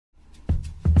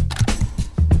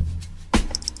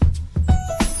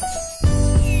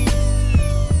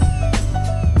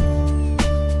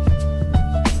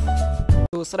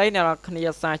ស្ដីអ្នកគ្នា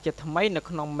សាជាថ្មីនៅ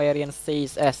ក្នុងមេរៀន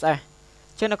CSS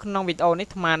ចឹងនៅក្នុងវីដេអូនេះ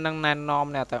អាត្មានឹងណែនាំ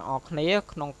អ្នកទាំងអស់គ្នា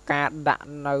ក្នុងការដាក់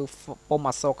នៅពុម្ព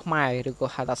អក្សរខ្មែរឬក៏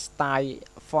ហៅថា style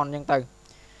font ចឹងទៅអូ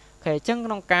ខេចឹង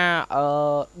ក្នុងការ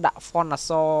ដាក់ font អក្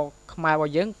សរខ្មែររប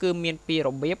ស់យើងគឺមានពីររ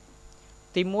បៀប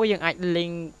ទី1យើងអាច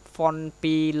link font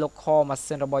ពី local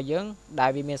machine របស់យើងដែល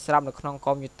វាមានស្រាប់នៅក្នុង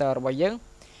computer របស់យើង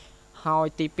ហើយ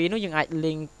ទី2នោះយើងអាច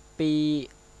link ពី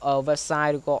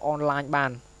website ឬក៏ online បា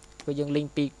នគឺយើង link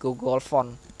ពី Google Font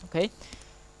អូខេ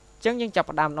ចឹងយើងចាប់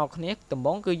ផ្ដើមដល់គ្នាដំ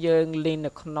បូងគឺយើង link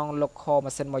នៅក្នុង local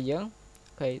machine របស់យើង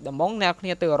អូខេដំបូងអ្នកគ្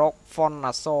នាទៅរក font អ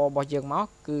ក្សររបស់យើងមក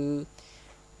គឺ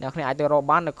អ្នកគ្នាអាចទៅរក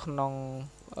បាននៅក្នុង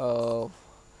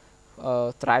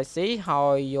Try C ហើ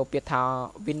យយកពាក្យថា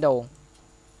Window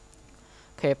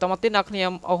អូខេបន្តមកទៀតអ្នកគ្នា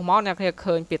អស់មកអ្នកគ្នា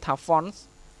ឃើញពាក្យថា Font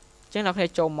ចឹងអ្នកគ្នា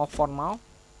ចូលមក Font មក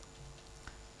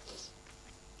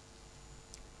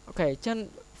អូខេចឹង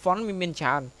font មានច្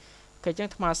រើនអូខេចឹង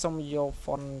អាត្មាសូមយក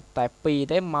font តែ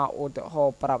2ទេមកឧទាហរ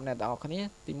ណ៍ប្រាប់អ្នកទាំងអស់គ្នា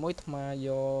ទី1អាត្មាយ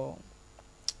ក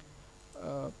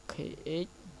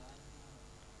KH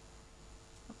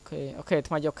អូខេអា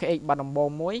ត្មាយក KH បាត់ដំបង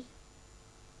មួយ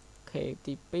អូខេ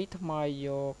ទី2អាត្មាយ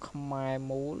កខ្មែរ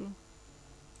មូល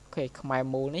អូខេខ្មែរ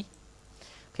មូលនេះ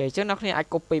អូខេចឹងអ្នកគ្នាអាច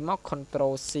copy មក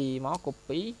Ctrl C មក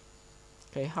copy អូ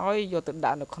ខេហើយយកទៅ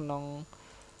ដាក់នៅក្នុង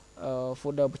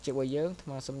folder បច្ចេករបស់យើងអាត្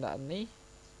មាសូមដាក់នេះ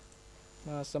ម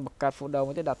កសូមបង្កើត folder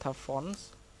មួយទៀតដាក់ថា fonts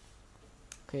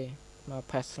អូខេមក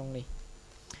paste ក្នុងនេះ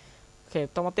អូខេប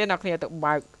ន្តមកទៀតអ្នកគ្នាទៅ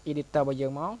បើក editor របស់យើ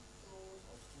ងមកអូ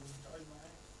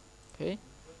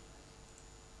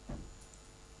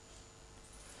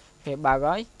ខេបើក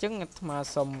ហើយអញ្ចឹងអាត្មា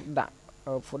សូមដាក់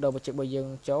folder បច្ចេករបស់យើង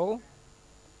ចូល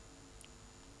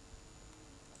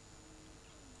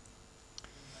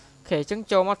អូខេអញ្ចឹង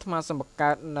ចូលមកអាត្មាសូមបង្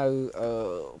កើតនៅ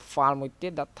file មួយទៀ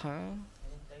តដាក់ថា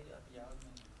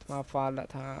file ដា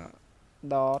ក់ថា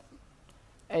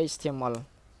 .html អូ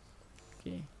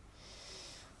ខេ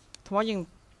ថ្មយើង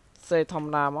សេធម្ម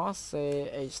តាមក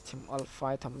html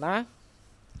file ធម្មតា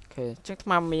អូខេអញ្ចឹងថ្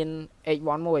មមាន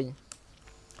h1 មួយ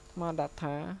ថ្មដាក់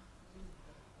ថា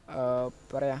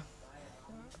ព្រះ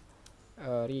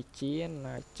រាជា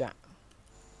ណាច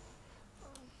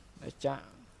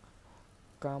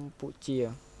ក្រកម្ពុជា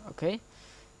អូខេអ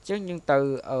ញ្ចឹងយើងទៅ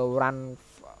run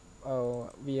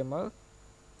វាមើល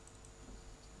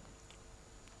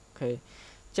អូខេ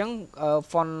អញ្ចឹង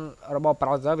font របស់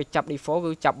browser វាចាប់ default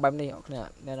វាចាប់បែបនេះអ្នក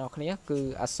នរគ្នាគឺ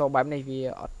អក្សរបែបនេះវា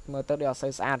អត់មើលទៅដូចអក្ស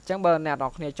រស្អាតអញ្ចឹងបើអ្នកន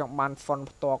រគ្នាចង់បាន font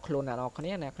ផ្ទាល់ខ្លួនអ្នកនរគ្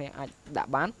នាអាចដា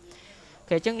ក់បានអូ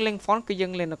ខេអញ្ចឹង link font គឺយើ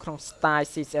ង link នៅក្នុង style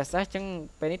CSS អញ្ចឹង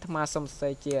ពេលនេះអាត្មាសូមសេ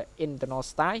ជា internal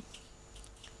style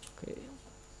អូខេ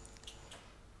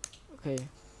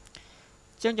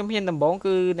អញ្ចឹងជំហានដំបូង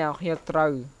គឺអ្នកនរគ្នាត្រូ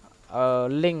វ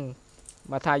link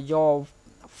មកថាយក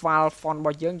file font រប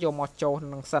ស់យើងយកមកចូល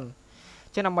ក្នុងសិន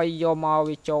ចឹងដើម្បីយកមក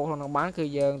វាចូលក្នុងបានគឺ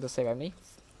យើងទៅសេបែបនេះ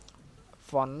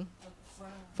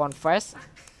font face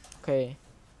អូខេ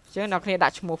អញ្ចឹងអ្នកគ្នាដា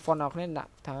ក់ឈ្មោះ font អ្នកគ្នាដា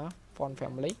ក់ថា font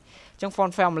family អញ្ចឹង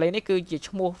font family នេះគឺជា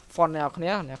ឈ្មោះ font អ្នកគ្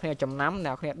នាចំណាំអ្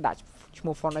នកគ្នាដាក់ឈ្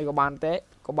មោះ font អីក៏បាន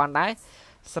ដែរ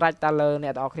ស្រេចតែលើអ្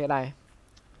នកទាំងអស់គ្នាដែរ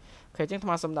អូខេអញ្ចឹងអាត្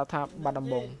មាសូមដាក់ថាបាត់ដំ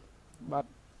បង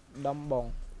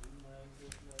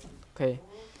អូខេ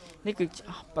នេះគឺ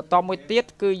បន្តមួយទៀត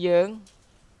គឺយើង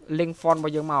link font រប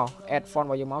ស់យើងមក add font រ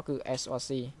បស់យើងមកគឺ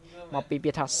src មកពីពា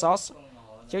ក្យថា source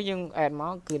អញ្ចឹងយើង add ម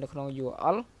កគឺនៅក្នុង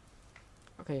url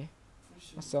អូខេ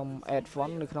សូម add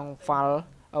font នៅក្នុង file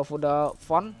folder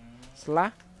font /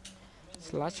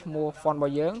 ឈ្មោះ font រប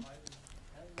ស់យើង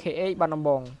kh បាត់ដំប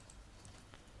ង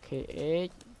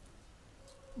kh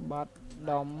បាត់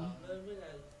ដំ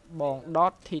បង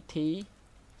 .ttf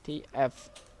អូ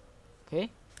ខេ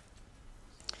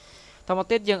តមក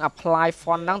ទៀតយើង apply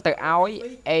font ហ្នឹងទៅឲ្យ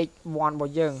h1 រប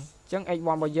ស់យើងអញ្ចឹង h1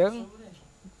 របស់យើង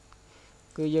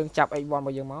គឺយើងចាប់ h1 រប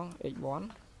ស់យើងមក h1 អូ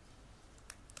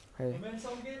ខេអ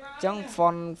ញ្ចឹង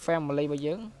font family របស់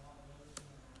យើង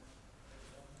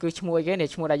គឺឈ្មោះអីគេនេះ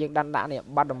ឈ្មោះដែលយើងដាក់នេះ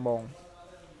បាត់ដំបង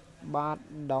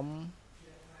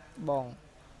អូ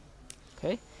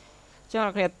ខេអញ្ចឹងអ្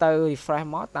នកគ្នាទៅ refresh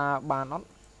មកតើបានអត់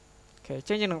អូខេអញ្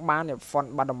ចឹងយើងនឹងបាន font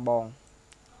បាត់ដំបង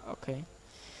អូខេ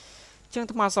អញ្ចឹងអា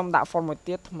ត្មាសូមដាក់ font មួយ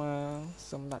ទៀតអាត្មា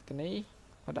សូមដាក់ទៅនេះ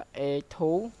ដាក់ A2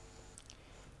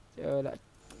 ដាក់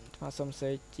អាត្មាសូមសេ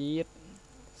ជាតិ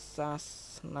សាស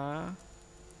នា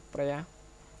ព្រះ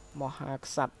មហា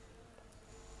ក្សត្រ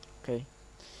អូខេ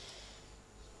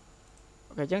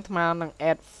អញ្ចឹងអាត្មានឹង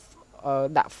add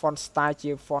ដាក់ font style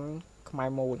ជា font ខ្មែរ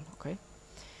មូលអូខេអ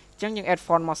ញ្ចឹងយើង add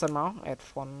font មកសិនមក add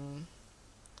font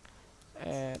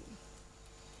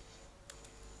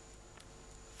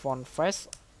face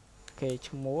អូខេ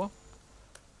ឈ្មោះ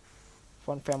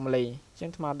font family ចឹង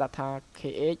ថ្មដាក់ថា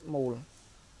kh មូល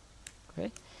អូខេ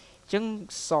ចឹង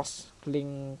source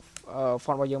link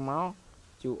font របស់យើងមក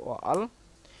url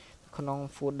ក្នុង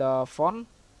folder font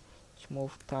ឈ្មោះ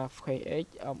ថា kh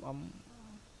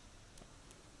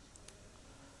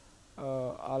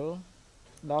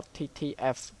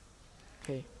l.ttf អូ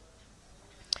ខេ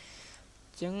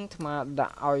ចឹងថ្មដា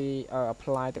ក់ឲ្យ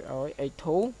apply ទៅឲ្យ a2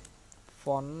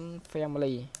 font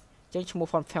family ចឹងឈ្មោះ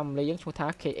font family យើងឈ្មោះថា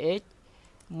kh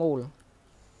មូល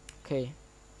អូខេ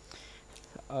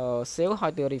save ឲ្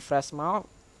យទៅ refresh មក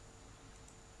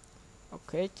អូ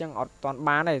ខេចឹងអត់តាន់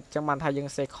បានទេចឹងបានថាយើង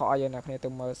សេខឲ្យយើងអ្នកគ្នាទៅ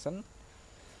មើលសិន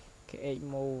kh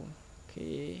មូលគេ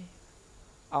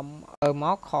ម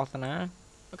កខសណា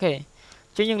អូខេ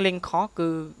ចឹងយើង link ខគឺ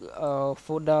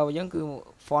folder របស់យើងគឺ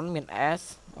font មាន s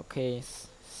អូខេ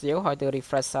save ឲ្យទៅ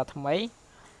refresh សារថ្មី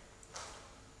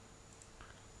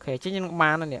អូខេចឹងយើង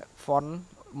បាននេះ font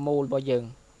មូលរបស់យើង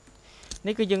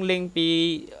នេះគឺយើង link ពី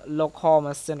local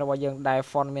machine របស់យើងដែល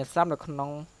font មានស្រាប់នៅក្នុង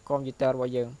computer រប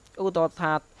ស់យើងឧទាហរណ៍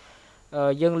ថា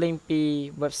យើង link ពី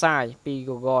website ពី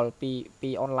Google ពី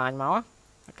online មក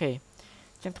អូខេ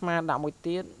ចឹងថ្មដាក់មួយ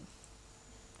ទៀត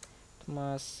ថ្ម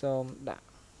សូមដាក់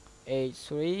A3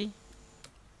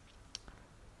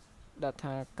 ដាក់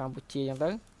ថាកម្ពុជាចឹងទៅ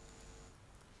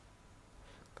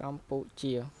កម្ពុ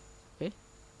ជាអូខេ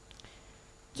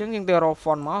ចឹងយើងទៅរក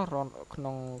font មករកក្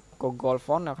នុង Google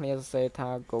font អ្នកគ្នាសរសេរថា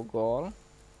Google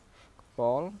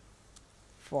font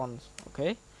អូខេ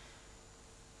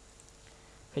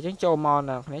ហើយចឹងចូលមក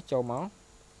អ្នកគ្នាចូលមក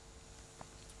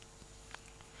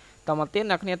តមកទៀត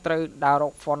អ្នកគ្នាត្រូវដើររ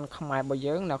ក font ខ្មែររបស់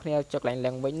យើងអ្នកគ្នាចុច line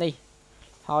ឡើងវិញនេះ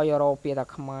ហើយរកពាក្យថា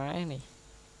ខ្មែរនេះ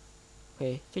អូខេ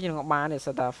ចឹងយើងបាននេះ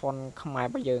សិតថា font ខ្មែររ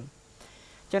បស់យើង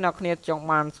ចឹងអ្នកគ្នាចង់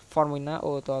បាន font មួយណា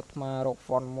អូតអាត្មារក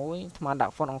font មួយអាត្មាដា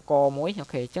ក់ font អង្គរមួយអូ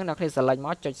ខេចឹងអ្នកគ្នា select ម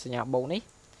កចុចសញ្ញាបូកនេះ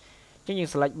ចឹងយើង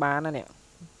select បានណានេះ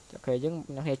អូខេយើង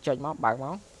អ្នកគ្នាចុចមកបើកម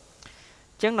ក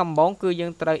ចឹងដំបូងគឺយើ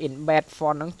ងត្រូវ embed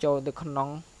font ហ្នឹងចូលទៅក្នុង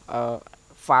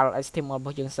file HTML រប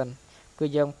ស់យើងសិនគឺ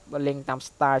យើង link តាម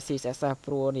style CSS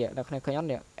ព្រោះនេះអ្នកគ្នាឃើញអត់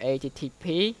នេះ http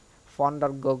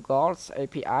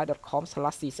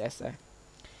font.google.api.com/css អូ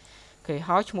ខេ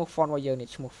ហើយឈ្មោះ font របស់យើងនេះ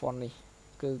ឈ្មោះ font នេះ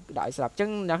គឺដាក់ឲ្យស្រាប់អញ្ចឹង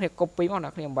អ្នកគ្នា copy មកអ្ន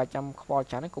កគ្នាមិនបាច់ចាំខ្វល់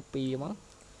ច្រើនទេ copy ម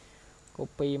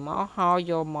កហើយ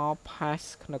យកមក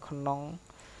paste នៅក្នុង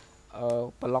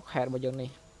block head របស់យើងនេះ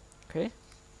អូខេ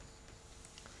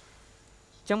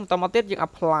អញ្ចឹងបន្តមកទៀតយើង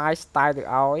apply style ទៅ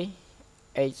ឲ្យ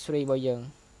h3 របស់យើង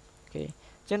អូខេអ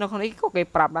ញ្ចឹងនៅក្នុងនេះក៏គេ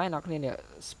ប្រាប់ដែរអ្នកគ្នានេះ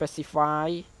specify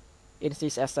in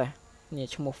CSS នេះ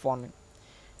ឈ្មោះ font អ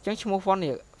ញ្ចឹងឈ្មោះ font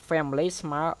នេះ family ស្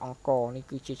មើអង្គរនេះ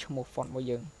គឺជាឈ្មោះ font របស់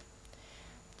យើង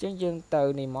អញ្ចឹងយើងទៅ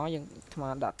នេះមកយើងថ្ម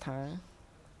ដាក់ថា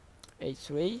h3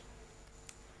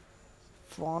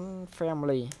 font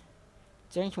family អ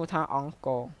ញ្ចឹងឈ្មោះថាអង្គ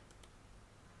រ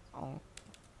អូ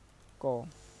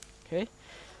ខេអ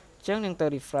ញ្ចឹងយើងទៅ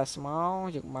refresh មក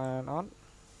យើងបានអត់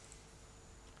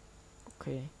អូ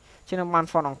ខេអញ្ចឹងបាន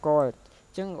font អង្គរអ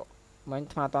ញ្ចឹងមិញ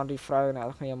ថ្មអត់ refresh អ្នកន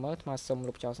រគ្នាមើលថ្មសុំ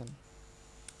លុបចោលសិន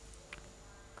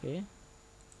អូ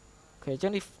ខេអញ្ចឹ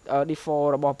ង default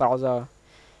របស់ browser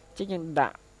អញ្ចឹងយើងដា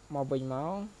ក់មកវិញមក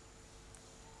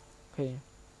អូខេ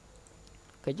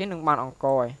អញ្ចឹងនឹងបានអង្គ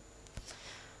រហើយ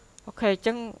អូខេអញ្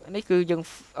ចឹងនេះគឺយើង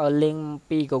link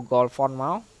ពី Google font ម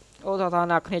កអូថា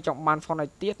អ្នកគ្នាចង់បាន font ឲ្យ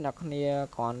ទៀតអ្នកគ្នា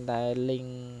គ្រាន់តែ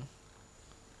link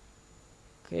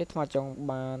អូខេថ្មចង់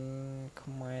បានខ្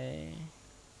មែរ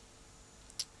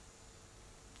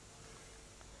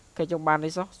គេចង់បាន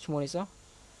នេះសោះឈ្មោះនេះសោះ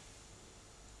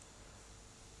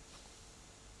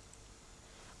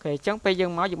អូខេអញ្ចឹងពេលយើ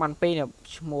ងមកយើងបានពីរ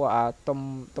ឈ្មោះ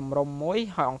តម្រុំមួយ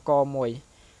ហើយអង្គរមួយអ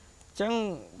ញ្ចឹង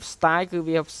style គឺ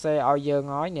វាផ្សេងឲ្យយើង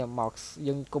ហើយនេះមក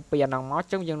យើង copy អាហ្នឹងមកអ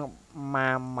ញ្ចឹងយើង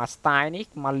មក style នេះ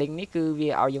មក link នេះគឺវា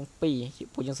ឲ្យយើងពីរ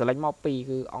ពួកយើង select មកពីរ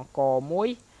គឺអង្គរមួយ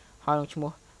ហើយនឹងឈ្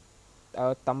មោះ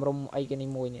តម្រុំអីគេនេះ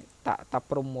មួយនេះតា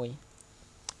ព្រំមួយ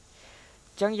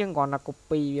អញ្ចឹងយើងគ្រាន់តែ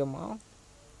copy វាមក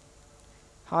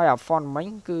ហើយអា font មិញ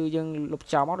គឺយើងលុប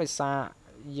ចោលមកដោយសារ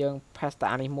យើង paste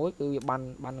តានេះមួយគឺវាបា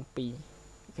ននឹងពីរ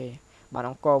អូខេបាន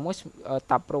អង្គរមួយ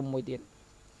តាព្រំមួយទៀត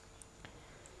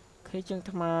អូខេជាង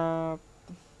ថ្ម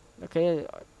អូខេ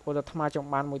ពលថ្មចង់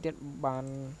បានមួយទៀតបាន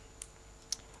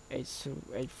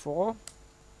h4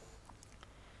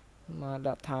 មក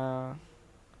ដាក់ថា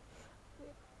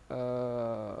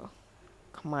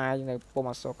ខ្មែរនៅពុំ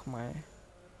អក្សរខ្មែរ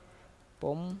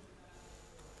ពុំ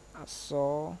អក្ស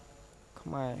រខ្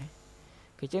មែរ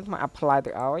គឺជាងថ្ម apply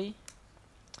ទៅឲ្យ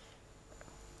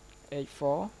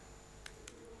h4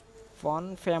 font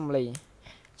family អ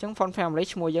ញ្ចឹង font family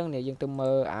ឈ្មោះយើងនេះយើងទៅ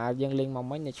មើលយើង link មក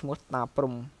មិញនេះឈ្មោះតាព្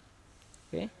រំអូ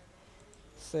ខេ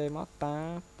សេមកតា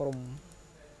ព្រំ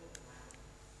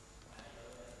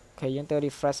ខេយើងទៅ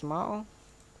refresh មក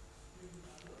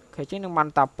ខេចឹងនឹងបាន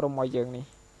តាព្រមឲ្យយើងនេះ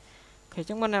ខេ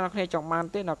ចឹងមិនអ្នកគ្នាចង់បាន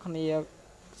ទេអ្នកគ្នា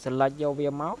select យកវា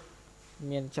មក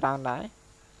មានច្រើនដែរ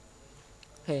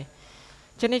អូខេ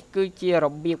ចឹងនេះគឺជារ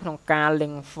បៀបក្នុងការ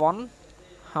link font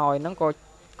ហើយហ្នឹងក៏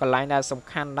កន្លែងដែលសំ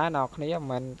ខាន់ដែរអ្នកគ្នា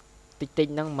មិនតិច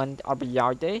ហ្នឹងមិនអត់ប្រយោ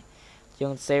ជន៍ទេយើ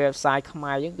ង save website ខ្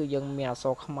មែរយើងគឺយើងមានអក្ស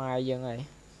រខ្មែរយើងហើយ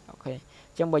អូខេ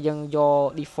ចឹងបើយើងយក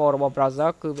default របស់ browser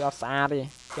គឺវាអត់ស្អាតទេ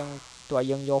ចឹងទោះឲ្យ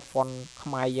យើងយក font ខ្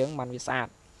មែរយើងมันវាស្អាត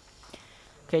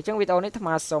អូខេចឹងវីដេអូនេះអាត្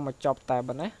មាសូមបញ្ចប់តែ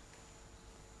ប៉ុណ្ណេះ